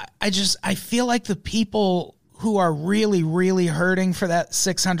guess. I feel like the people who are really, really hurting for that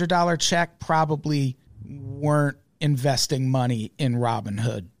 $600 check probably weren't investing money in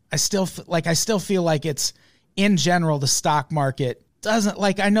Robinhood. I still feel like it's, in general, the stock market doesn't,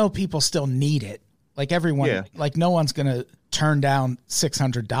 like, I know people still need it. Like, everyone, like, no one's going to turn down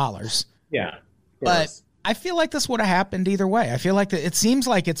 $600. Yeah. But I feel like this would have happened either way. I feel like it seems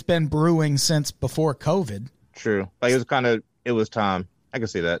like it's been brewing since before COVID. True. Like, it was time. I can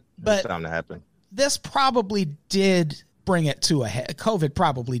see that. But it's time to happen. This probably did bring it to a head. COVID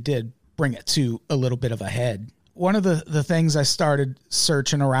probably did bring it to a little bit of a head. One of the things I started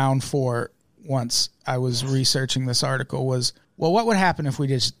searching around for once I was researching this article was, well, what would happen if we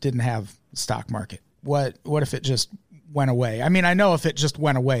just didn't have the stock market? What if it just went away? I mean, I know if it just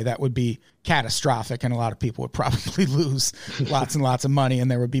went away, that would be catastrophic, and a lot of people would probably lose lots and lots of money, and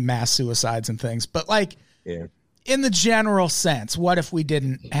there would be mass suicides and things. But, like, in the general sense, what if we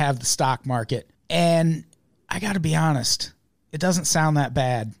didn't have the stock market? And I got to be honest, it doesn't sound that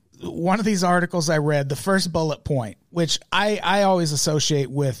bad. One of these articles I read, the first bullet point, which I always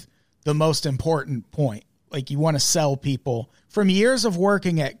associate with the most important point, like you want to sell people. From years of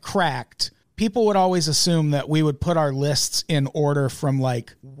working at Cracked, people would always assume that we would put our lists in order from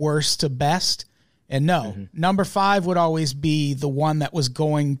like worst to best. And no, number 5 would always be the one that was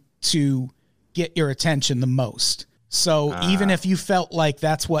going to get your attention the most. So even if you felt like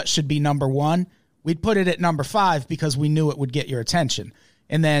that's what should be number 1, we'd put it at number 5 because we knew it would get your attention.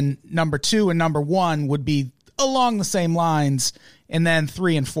 And then number 2 and number 1 would be along the same lines. And then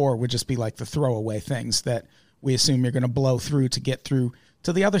 3 and 4 would just be like the throwaway things that we assume you're going to blow through to get through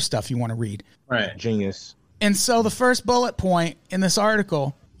to the other stuff you want to read. Right. Genius. And so the first bullet point in this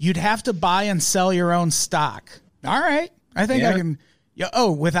article, you'd have to buy and sell your own stock. All right. I think I can.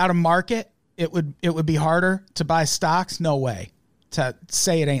 Without a market, it would be harder to buy stocks. No way. To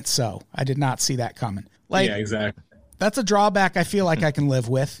say it ain't so. I did not see that coming. Like, yeah, exactly. That's a drawback I feel like I can live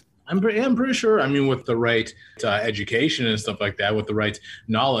with. I'm pretty sure. I mean, with the right education and stuff like that, with the right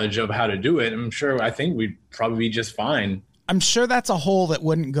knowledge of how to do it, I think we'd probably be just fine. I'm sure that's a hole that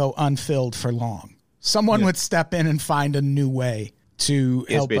wouldn't go unfilled for long. Someone would step in and find a new way to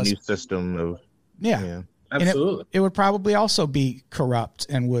help us. A new system of absolutely. It would probably also be corrupt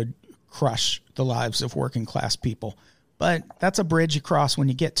and would crush the lives of working class people. But that's a bridge you cross when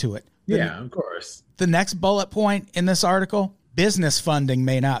you get to it. Yeah, of course. The next bullet point in this article, business funding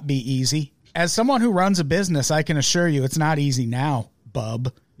may not be easy. As someone who runs a business, I can assure you it's not easy now,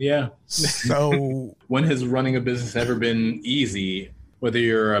 bub. Yeah. So when has running a business ever been easy? Whether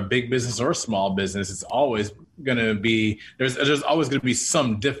you're a big business or a small business, it's always going to be, there's always going to be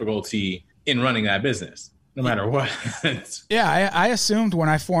some difficulty in running that business, no matter what. Yeah, I assumed when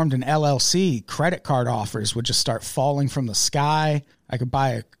I formed an LLC, credit card offers would just start falling from the sky. I could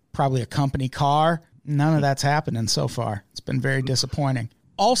buy probably a company car. None of that's happening so far. It's been very disappointing.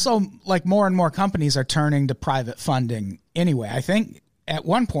 Also, like more and more companies are turning to private funding anyway. I think at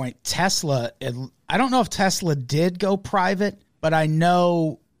one point, Tesla, I don't know if Tesla did go private, but I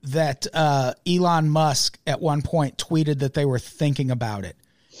know that Elon Musk at one point tweeted that they were thinking about it.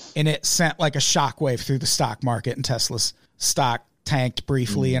 And it sent like a shockwave through the stock market, and Tesla's stock tanked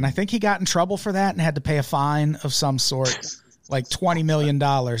briefly. And I think he got in trouble for that and had to pay a fine of some sort, like $20 million.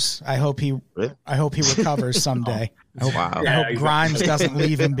 I hope he recovers someday. I hope Grimes doesn't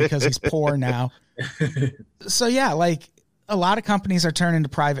leave him because he's poor now. So yeah, like a lot of companies are turning to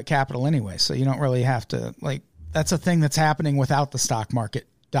private capital anyway. So you don't really have to, like, that's a thing that's happening without the stock market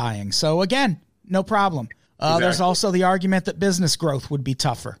dying. So again, no problem. There's also the argument that business growth would be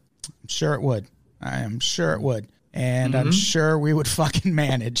tougher. I'm sure it would. I am sure it would. And I'm sure we would fucking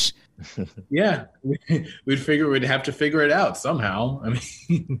manage. Yeah. We'd have to figure it out somehow. I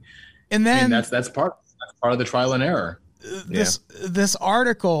mean, and then that's part of the trial and error. This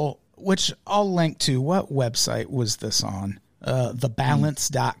article, which I'll link to, what website was this on?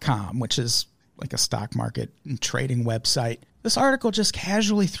 Thebalance.com, which is like a stock market and trading website. This article just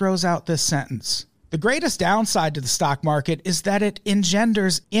casually throws out this sentence. The greatest downside to the stock market is that it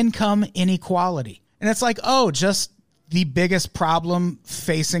engenders income inequality. And it's like, just the biggest problem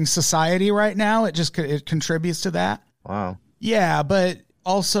facing society right now. It contributes to that. Wow. Yeah, but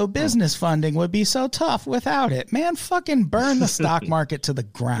also business funding would be so tough without it. Man, fucking burn the stock market to the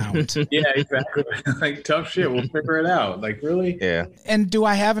ground. Yeah, exactly. Like, tough shit. We'll figure it out. Like, really? Yeah. And do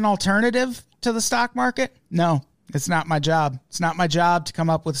I have an alternative to the stock market? No, it's not my job. It's not my job to come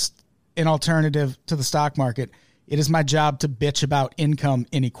up with an alternative to the stock market. It is my job to bitch about income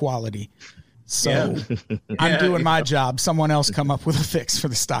inequality. So I'm doing my job. Someone else come up with a fix for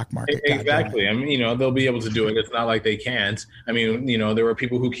the stock market. Exactly. I mean, they'll be able to do it. It's not like they can't. I mean, there were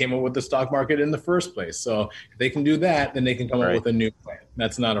people who came up with the stock market in the first place. So if they can do that, then they can come up with a new plan.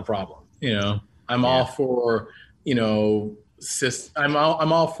 That's not a problem. I'm all for, I'm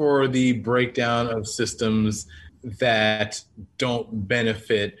all for the breakdown of systems that don't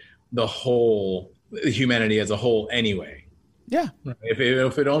benefit the whole humanity as a whole anyway. Yeah. If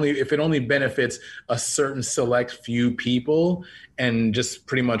it only benefits a certain select few people and just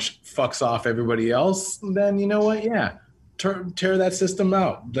pretty much fucks off everybody else, then you know what? Yeah, tear that system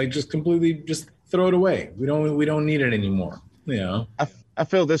out. Like, just completely, just throw it away. We don't need it anymore. I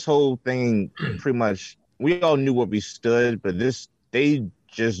feel this whole thing pretty much. We all knew what we stood, but they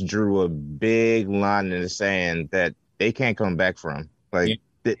just drew a big line in the sand that they can't come back from. Like,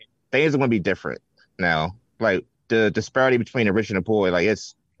 things are going to be different now. Like, the disparity between the rich and the poor,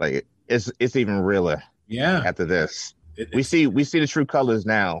 it's even realer. Yeah. After this, we see the true colors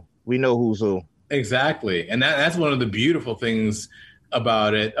now. We know who's who. Exactly, and that's one of the beautiful things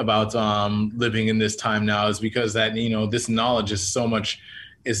about living in this time now, is because that this knowledge is so much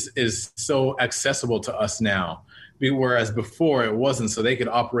is so accessible to us now Whereas before it wasn't, so they could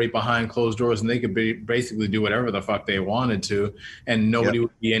operate behind closed doors and they could basically do whatever the fuck they wanted to, and nobody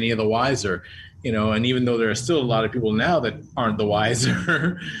would be any of the wiser. And even though there are still a lot of people now that aren't the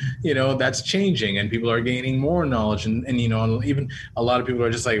wiser, that's changing, and people are gaining more knowledge, and even a lot of people are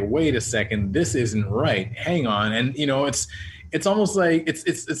just like, wait a second, this isn't right. Hang on, and it's almost like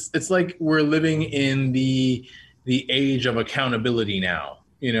it's like we're living in the age of accountability now.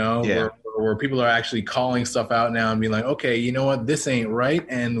 Where people are actually calling stuff out now and being like, okay, you know what, this ain't right,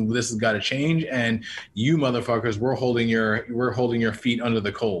 and this has got to change, and you motherfuckers, we're holding your feet under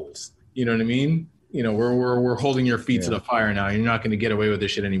the coals. You know what I mean? We're holding your feet to the fire now. You're not going to get away with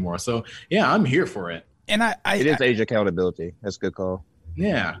this shit anymore. So yeah, I'm here for it. And it is age accountability. That's a good call.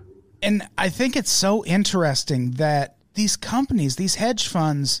 Yeah. And I think it's so interesting that these companies, these hedge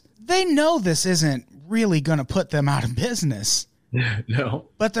funds, they know this isn't really going to put them out of business. No.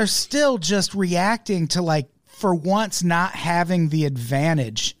 But they're still just reacting to, like, for once not having the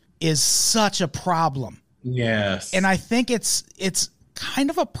advantage is such a problem. Yes. And I think it's kind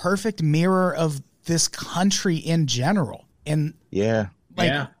of a perfect mirror of this country in general. And yeah,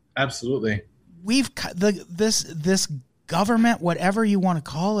 absolutely. This government, whatever you want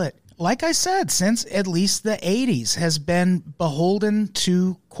to call it, like I said, since at least the 80s has been beholden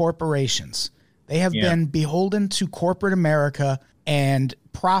to corporations. They have been beholden to corporate America and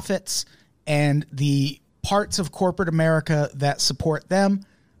profits, and the parts of corporate America that support them,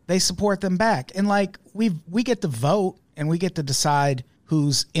 they support them back. And like we get to vote and we get to decide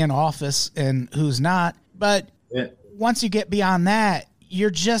who's in office and who's not. But once you get beyond that, you're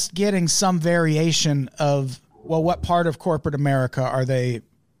just getting some variation of, well, what part of corporate America are they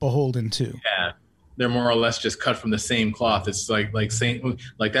beholden to? Yeah. They're more or less just cut from the same cloth. It's like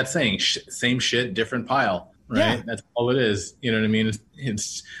that saying, same shit, different pile, right? Yeah. That's all it is. You know what I mean?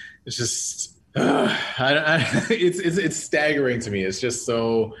 It's just, it's staggering to me. It's just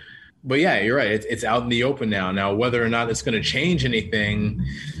so, but yeah, you're right. It's out in the open now. Now, whether or not it's going to change anything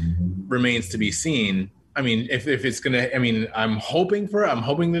remains to be seen. I mean, if it's going to, I mean, I'm hoping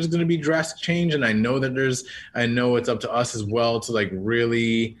there's going to be drastic change. And I know it's up to us as well to like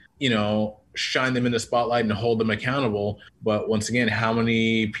really, shine them in the spotlight and hold them accountable. But once again, how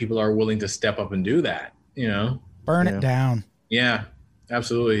many people are willing to step up and do that? Burn it down. Yeah,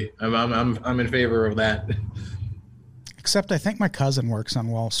 absolutely. I'm in favor of that. Except I think my cousin works on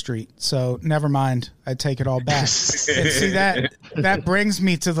Wall Street, so never mind. I take it all back. And see, that brings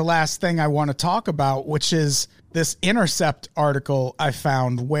me to the last thing I want to talk about, which is this Intercept article I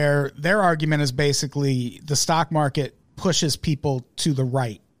found where their argument is basically the stock market pushes people to the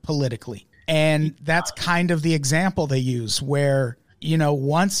right politically. And that's kind of the example they use where,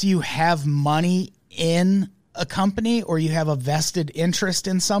 once you have money in a company or you have a vested interest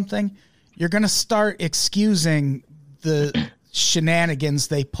in something, you're going to start excusing the shenanigans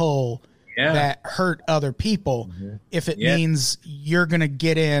they pull that hurt other people if it means you're going to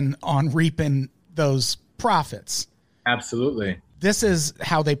get in on reaping those profits. Absolutely. This is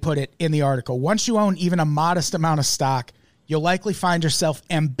how they put it in the article. Once you own even a modest amount of stock, you'll likely find yourself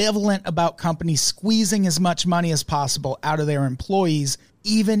ambivalent about companies squeezing as much money as possible out of their employees,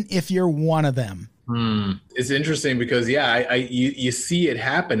 even if you're one of them. It's interesting because, you see it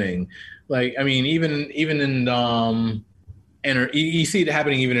happening. Like, I mean, even in you see it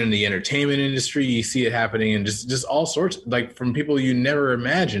happening even in the entertainment industry. You see it happening in just all sorts, like from people you never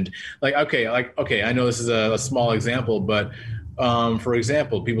imagined. Like, okay, I know this is a small example, but for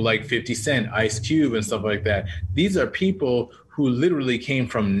example, people like 50 Cent, Ice Cube, and stuff like that. These are people who literally came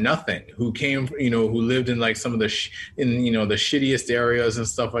from nothing, who lived in like some of the the shittiest areas and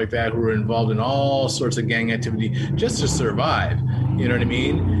stuff like that, who were involved in all sorts of gang activity just to survive. You know what I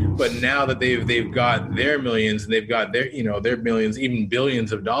mean? But now that they've got their millions, and they've got their millions, even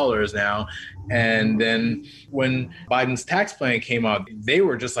billions of dollars now. And then when Biden's tax plan came out, they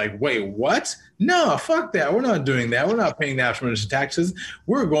were just like, wait, what? No, fuck that. We're not doing that. We're not paying that much taxes.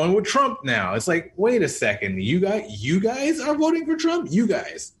 We're going with Trump now. It's like, wait a second. You guys are voting for Trump? You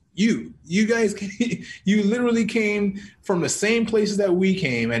guys, you literally came from the same places that we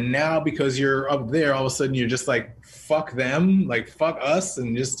came. And now because you're up there, all of a sudden you're just like, fuck them, like fuck us.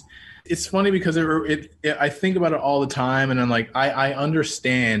 And just, it's funny because I think about it all the time. And I'm like, I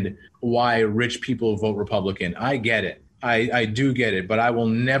understand why rich people vote Republican. I get it. I do get it, but I will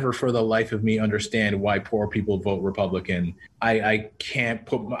never for the life of me understand why poor people vote Republican. I can't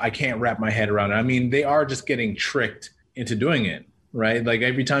wrap my head around it. I mean, they are just getting tricked into doing it, right? Like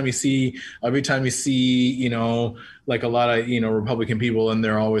every time you see, like a lot of, Republican people, and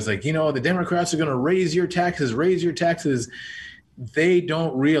they're always like, the Democrats are going to raise your taxes. they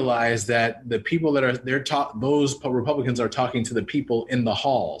don't realize that the people that are those Republicans are talking to the people in the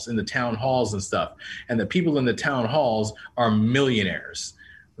halls, in the town halls and stuff, and the people in the town halls are millionaires,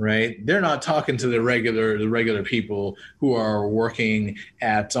 right? They're not talking to the regular people who are working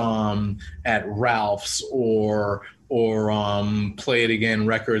at Ralph's or Play It Again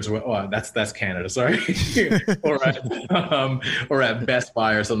Records. Oh, that's Canada, sorry. or at Best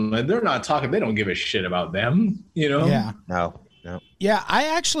Buy or something. They're not talking. They don't give a shit about them, you know? Yeah. No. Yeah,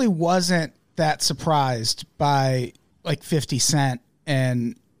 I actually wasn't that surprised by like 50 Cent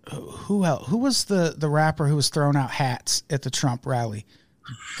and who else? Who was the rapper who was throwing out hats at the Trump rally?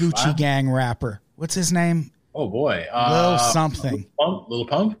 Gucci Gang rapper. What's his name? Oh boy. Lil something. Lil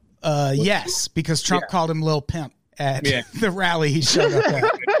Pump? Yes, because Trump called him Lil Pimp at the rally he showed up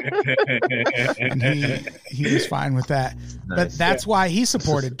at. And he was fine with that. Nice. But that's why he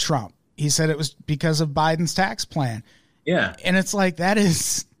supported Trump. He said it was because of Biden's tax plan. Yeah. And it's like that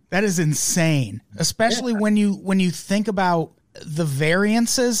is insane. Especially when you think about the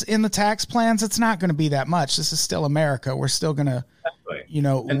variances in the tax plans, it's not going to be that much. This is still America. We're still going to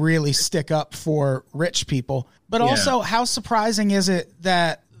really stick up for rich people. But also, how surprising is it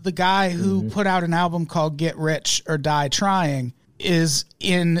that the guy who put out an album called Get Rich or Die Trying is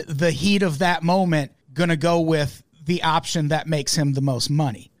in the heat of that moment going to go with the option that makes him the most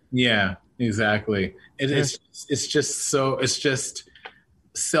money? Yeah, exactly. It's just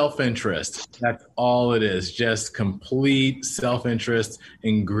self-interest. That's all it is. Just complete self-interest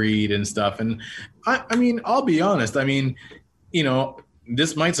and greed and stuff. And I mean, I'll be honest. I mean, you know,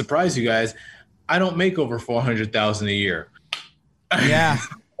 this might surprise you guys. I don't make over $400,000 a year. Yeah.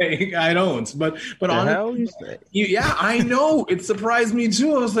 I don't, but honestly, yeah, I know. It surprised me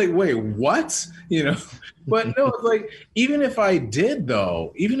too. I was like, wait, what? You know, but no, it's like, even if I did,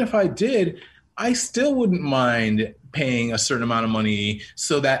 I still wouldn't mind paying a certain amount of money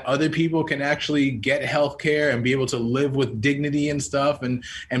so that other people can actually get health care and be able to live with dignity and stuff and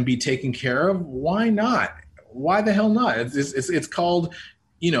be taken care of. Why not? Why the hell not? It's called,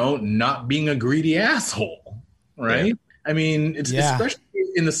 you know, not being a greedy asshole, right? Yeah. I mean, it's especially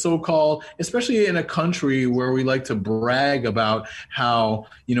in the so-called, especially in a country where we like to brag about how,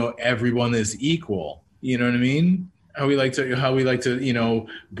 you know, everyone is equal. You know what I mean? How we like to, you know,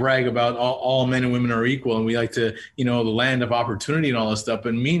 brag about all men and women are equal, and we like to, you know, the land of opportunity and all this stuff.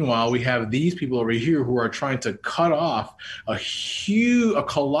 And meanwhile, we have these people over here who are trying to cut off a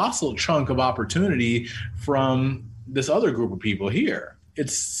colossal chunk of opportunity from this other group of people here.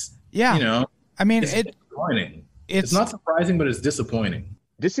 It's, you know, I mean, it's disappointing. It's not surprising, but it's disappointing.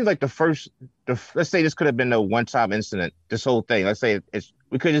 This seems like let's say this could have been a one-time incident, this whole thing. Let's say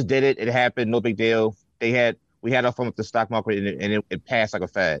we could have just did it. It happened. No big deal. We had our fun with the stock market and it passed like a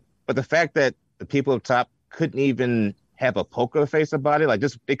fad. But the fact that the people up top couldn't even have a poker face about it, like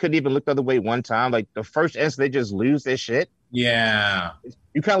this, they couldn't even look the other way one time. Like the first instant, they just lose their shit. Yeah.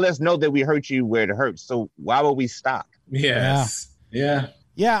 You kind of let us know that we hurt you where it hurts. So why would we stop? Yes. Yeah.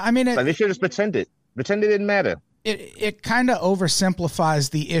 Yeah. I mean, like they should have just pretended it didn't matter. It kind of oversimplifies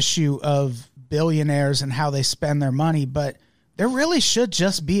the issue of billionaires and how they spend their money, but there really should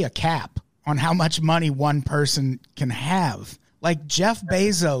just be a cap on how much money one person can have. Like Jeff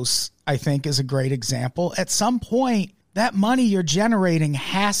Bezos, I think, is a great example. At some point, that money you're generating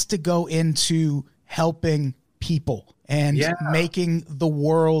has to go into helping people and making the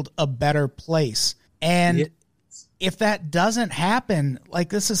world a better place. And if that doesn't happen, like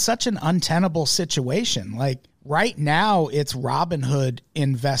this is such an untenable situation. Like right now, it's Robinhood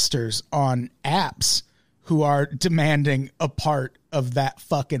investors on apps who are demanding a part of that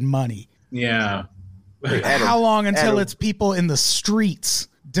fucking money. Yeah. Wait, how long until it's people in the streets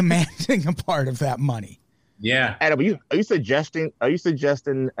demanding a part of that money? Yeah. Adam, are you suggesting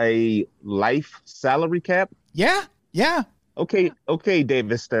a life salary cap? Yeah. Yeah. Okay,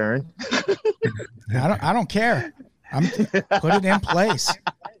 David Stern. I don't care. Put it in place.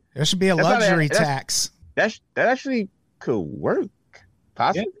 There should be a luxury tax. That actually could work.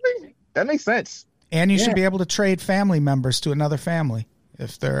 Possibly. Yeah. That makes sense. And you should be able to trade family members to another family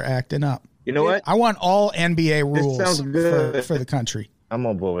if they're acting up. You know what? I want all NBA rules for the country. I'm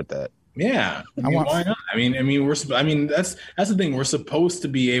on board with that. Yeah. Why not? I mean, that's the thing. We're supposed to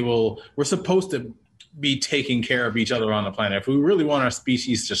be taking care of each other on the planet. If we really want our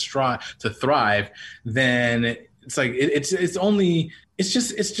species to thrive, then it's like it's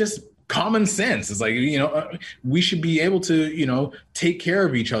just common sense. It's like, you know, we should be able to, you know, take care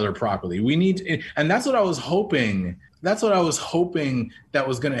of each other properly. We need, and that's what I was hoping that's what I was hoping that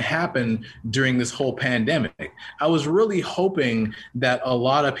was going to happen during this whole pandemic. I was really hoping that a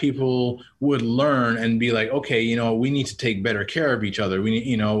lot of people would learn and be like, okay, you know, we need to take better care of each other. We need,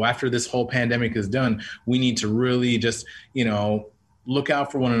 you know, after this whole pandemic is done, we need to really just, you know, look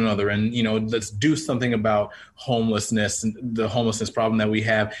out for one another, and, you know, let's do something about homelessness and the homelessness problem that we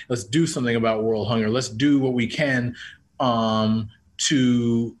have. Let's do something about world hunger. Let's do what we can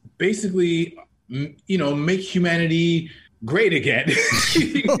to basically, you know, make humanity great again.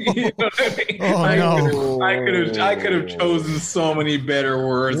 You know what I mean? I could have chosen so many better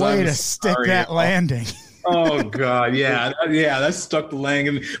words. Way to stick that landing. Oh God, yeah, that stuck the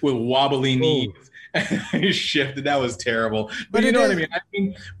landing with wobbly knees. Shifted. That was terrible. But you know what I mean? I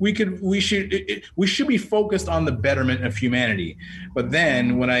mean, we should be focused on the betterment of humanity. But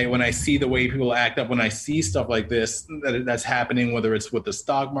then when I see the way people act up, when I see stuff like this that's happening, whether it's with the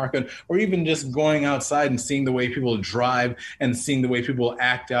stock market or even just going outside and seeing the way people drive and seeing the way people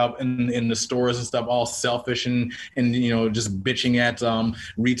act out in the stores and stuff, all selfish and you know, just bitching at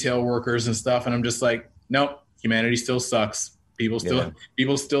retail workers and stuff, and I'm just like, nope, humanity still sucks. People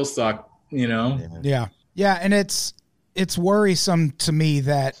still suck. You know? Yeah. And it's worrisome to me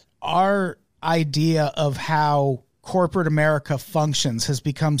that our idea of how corporate America functions has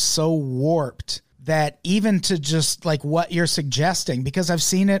become so warped that even to just like what you're suggesting, because I've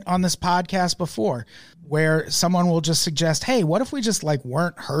seen it on this podcast before, where someone will just suggest, hey, what if we just like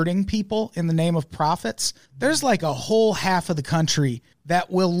weren't hurting people in the name of profits? There's like a whole half of the country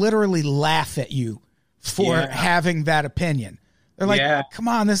that will literally laugh at you for having that opinion. They're like, come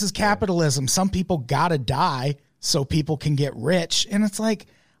on, this is capitalism. Some people got to die so people can get rich. And it's like,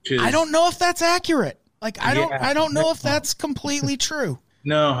 I don't know if that's accurate. Like, I don't know if that's completely true.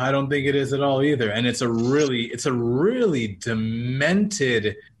 No, I don't think it is at all either. And it's a really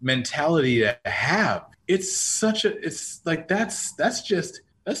demented mentality to have. It's like, that's just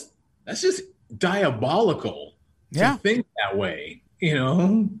diabolical to think that way, you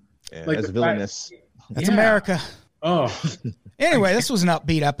know? Yeah, like that's villainous. That's America. Oh, anyway, this was an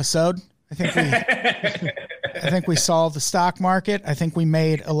upbeat episode. I think we solved the stock market. I think we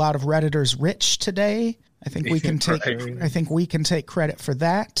made a lot of Redditors rich today. I think we can take credit for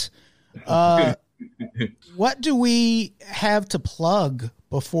that. What do we have to plug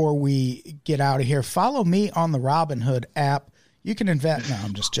before we get out of here? Follow me on the Robinhood app. You can invest. No,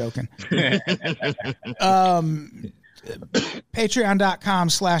 I'm just joking.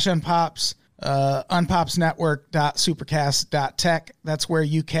 Patreon.com/unpops. Unpopsnetwork.supercast.tech. That's where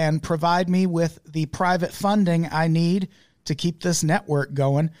you can provide me with the private funding I need to keep this network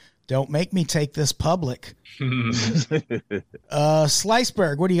going. Don't make me take this public.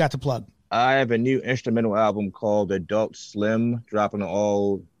 Sliceberg, what do you got to plug? I have a new instrumental album called Adult Slim, dropping on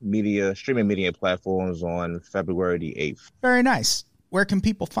all streaming media platforms on February the 8th. Very nice. Where can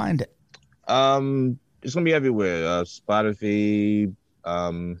people find it? It's going to be everywhere. Spotify,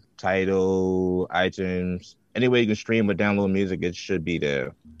 Tidal, iTunes, anywhere you can stream or download music, it should be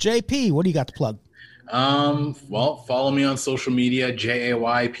there. JP, what do you got to plug? Well, follow me on social media,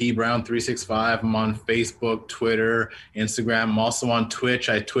 JAYP Brown 365. I'm on Facebook, Twitter, Instagram. I'm also on Twitch.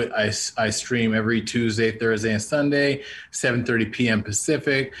 I stream every Tuesday, Thursday, and Sunday, 7:30 p.m.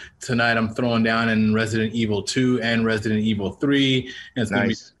 Pacific. Tonight I'm throwing down in Resident Evil 2 and Resident Evil 3, and it's gonna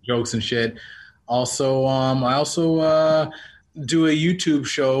be jokes and shit. Also, I do a YouTube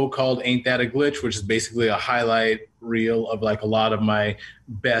show called Ain't That a Glitch, which is basically a highlight reel of like a lot of my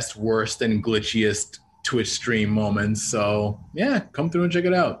best, worst, and glitchiest Twitch stream moments. So yeah, come through and check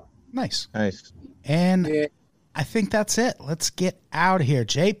it out. Nice. And I think that's it. Let's get out of here.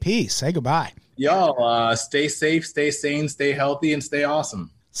 JP, say goodbye. Y'all, stay safe, stay sane, stay healthy, and stay awesome.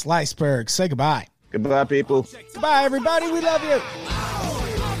 Sliceberg, say goodbye. Goodbye, people. Goodbye, everybody. We love you.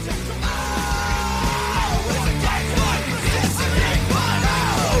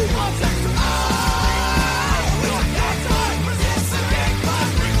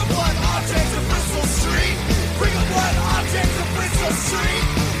 Bring a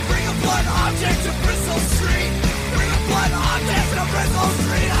blood object to Bristol Street. Bring a blood object to Bristol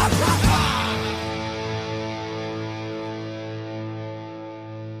Street.